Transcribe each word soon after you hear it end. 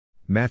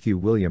Matthew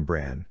William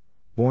Brann,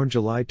 born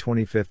July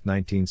 25,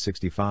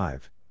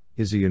 1965,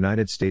 is a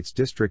United States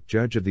District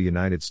Judge of the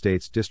United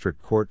States District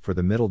Court for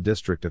the Middle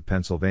District of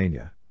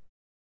Pennsylvania.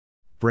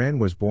 Brann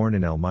was born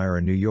in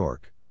Elmira, New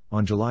York,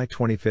 on July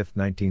 25,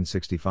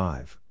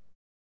 1965.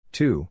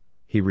 2.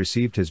 He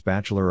received his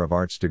Bachelor of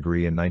Arts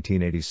degree in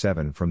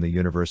 1987 from the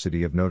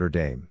University of Notre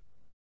Dame.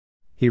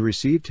 He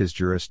received his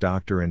Juris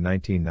Doctor in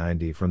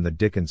 1990 from the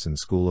Dickinson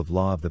School of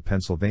Law of the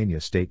Pennsylvania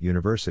State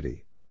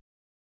University.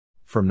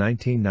 From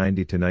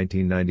 1990 to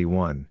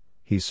 1991,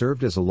 he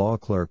served as a law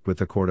clerk with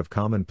the Court of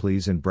Common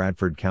Pleas in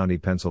Bradford County,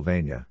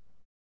 Pennsylvania.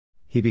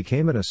 He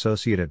became an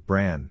associate at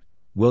Brann,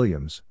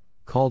 Williams,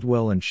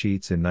 Caldwell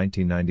Sheetz in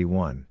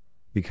 1991,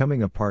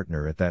 becoming a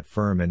partner at that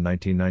firm in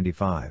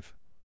 1995.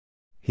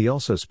 He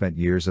also spent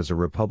years as a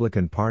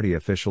Republican Party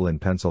official in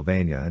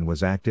Pennsylvania and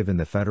was active in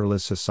the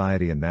Federalist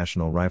Society and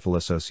National Rifle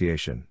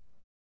Association.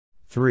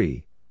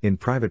 3. In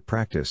private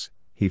practice,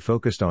 he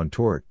focused on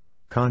tort,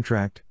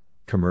 contract,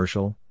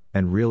 commercial,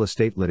 and real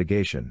estate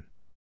litigation.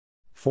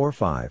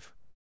 4-5.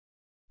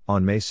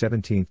 On May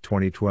 17,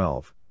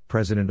 2012,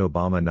 President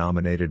Obama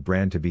nominated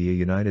Brann to be a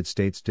United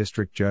States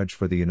District Judge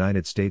for the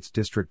United States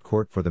District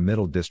Court for the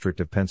Middle District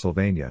of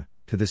Pennsylvania,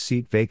 to the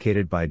seat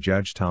vacated by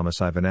Judge Thomas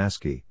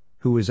Ivanaski,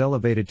 who was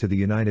elevated to the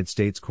United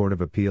States Court of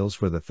Appeals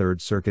for the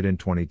Third Circuit in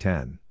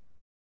 2010.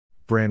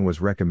 Brann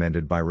was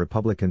recommended by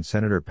Republican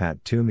Senator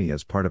Pat Toomey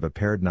as part of a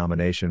paired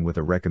nomination with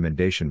a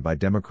recommendation by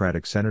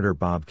Democratic Senator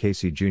Bob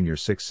Casey Jr.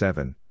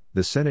 6-7.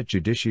 The Senate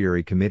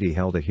Judiciary Committee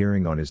held a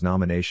hearing on his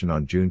nomination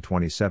on June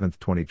 27,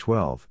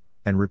 2012,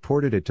 and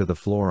reported it to the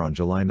floor on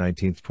July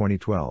 19,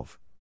 2012.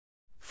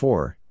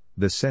 4.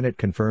 The Senate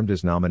confirmed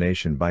his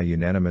nomination by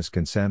unanimous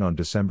consent on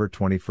December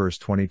 21,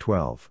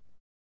 2012.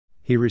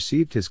 He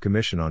received his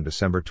commission on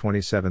December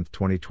 27,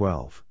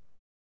 2012.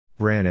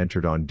 Brann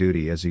entered on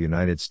duty as a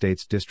United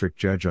States District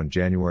Judge on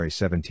January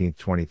 17,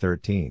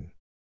 2013.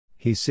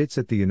 He sits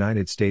at the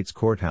United States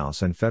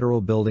Courthouse and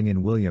Federal Building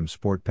in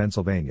Williamsport,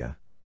 Pennsylvania.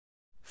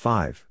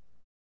 5.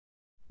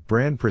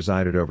 Brann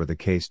presided over the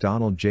case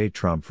Donald J.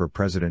 Trump for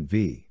President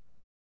v.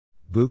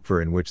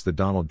 Buchver, in which the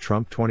Donald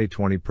Trump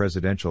 2020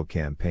 presidential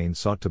campaign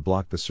sought to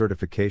block the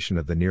certification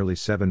of the nearly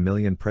 7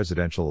 million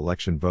presidential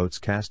election votes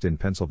cast in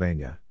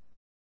Pennsylvania.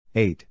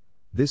 8.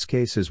 This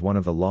case is one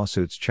of the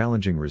lawsuits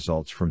challenging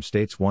results from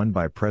states won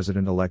by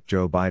President-elect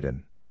Joe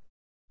Biden.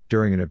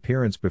 During an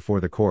appearance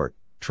before the court,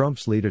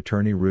 Trump's lead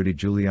attorney Rudy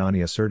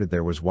Giuliani asserted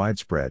there was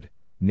widespread,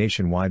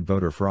 nationwide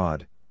voter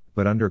fraud,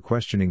 but under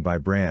questioning by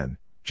Brann,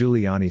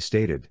 Giuliani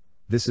stated,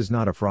 "This is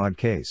not a fraud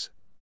case."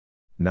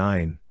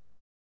 9.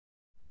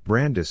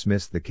 Brann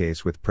dismissed the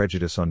case with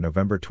prejudice on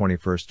November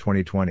 21,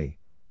 2020,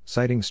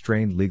 citing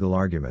strained legal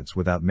arguments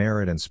without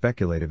merit and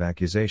speculative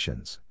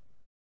accusations.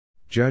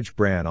 Judge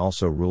Brann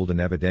also ruled an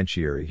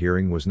evidentiary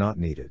hearing was not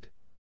needed.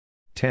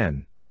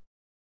 10.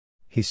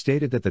 He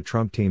stated that the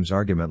Trump team's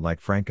argument,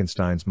 like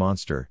Frankenstein's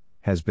monster,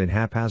 has been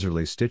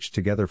haphazardly stitched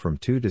together from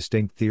two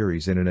distinct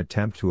theories in an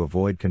attempt to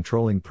avoid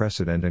controlling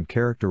precedent, and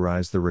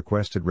characterized the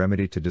requested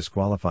remedy to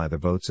disqualify the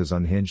votes as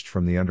unhinged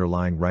from the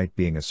underlying right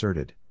being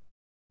asserted.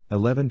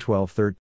 11-12-13